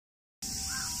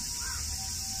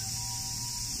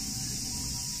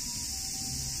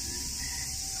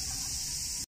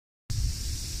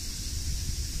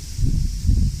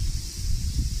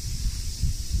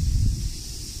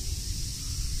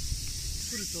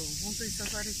本当に刺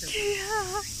されちゃう。いや、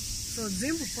そう、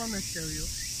全部パンになっちゃうよ。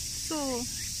そう。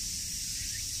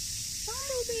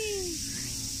Bumblebee!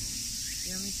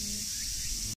 やめて。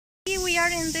Here we are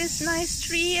in this nice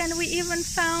tree and we even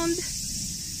found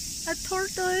a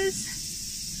tortoise.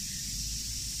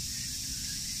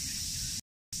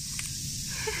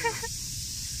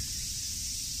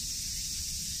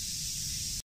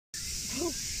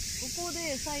ここで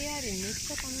餌やりめっ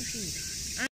ちゃ楽しい。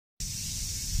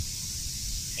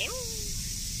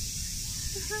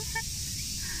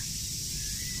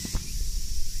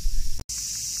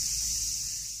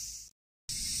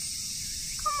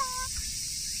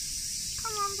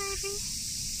Come on, baby.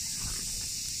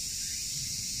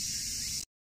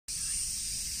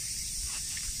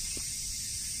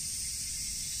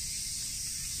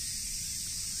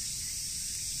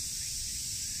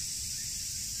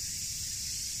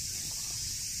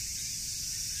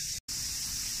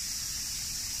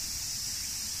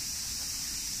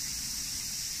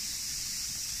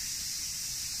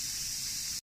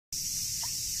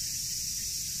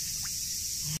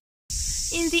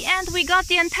 In the end, we got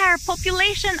the entire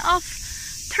population of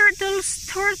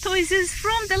tortoises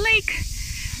from the lake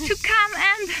to come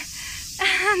and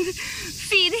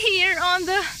feed here on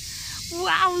the...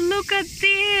 Wow, look at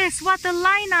this! What a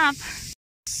lineup!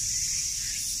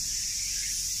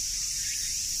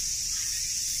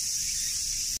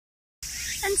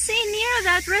 And see, near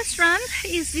that restaurant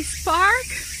is this park,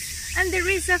 and there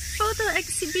is a photo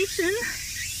exhibition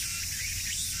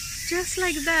just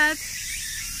like that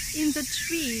in the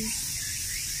trees.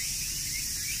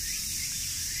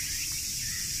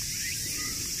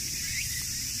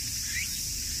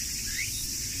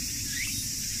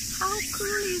 How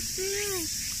cool is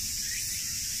this?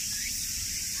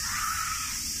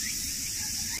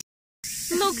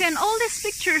 Look, and all these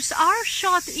pictures are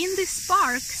shot in this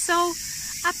park, so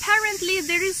apparently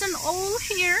there is an owl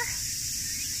here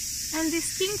and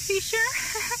this kingfisher.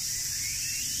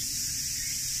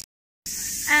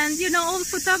 And you know, all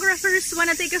photographers want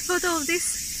to take a photo of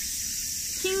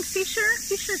this kingfisher,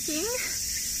 Fisher King.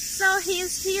 So he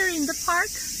is here in the park.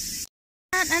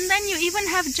 And then you even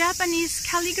have Japanese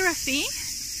calligraphy,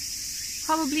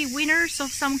 probably winners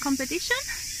of some competition,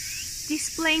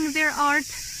 displaying their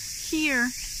art here,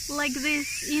 like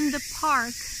this, in the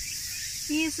park.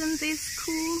 Isn't this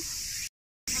cool?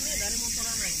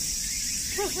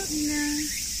 Yeah.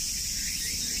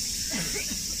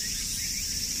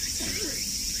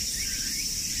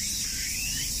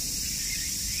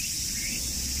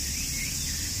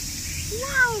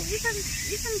 Wow, even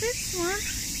this one.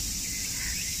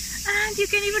 And you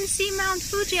can even see Mount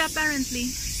Fuji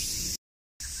apparently.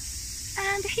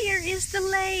 And here is the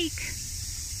lake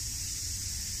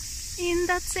in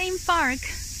that same park.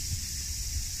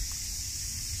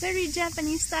 Very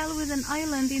Japanese style with an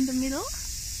island in the middle.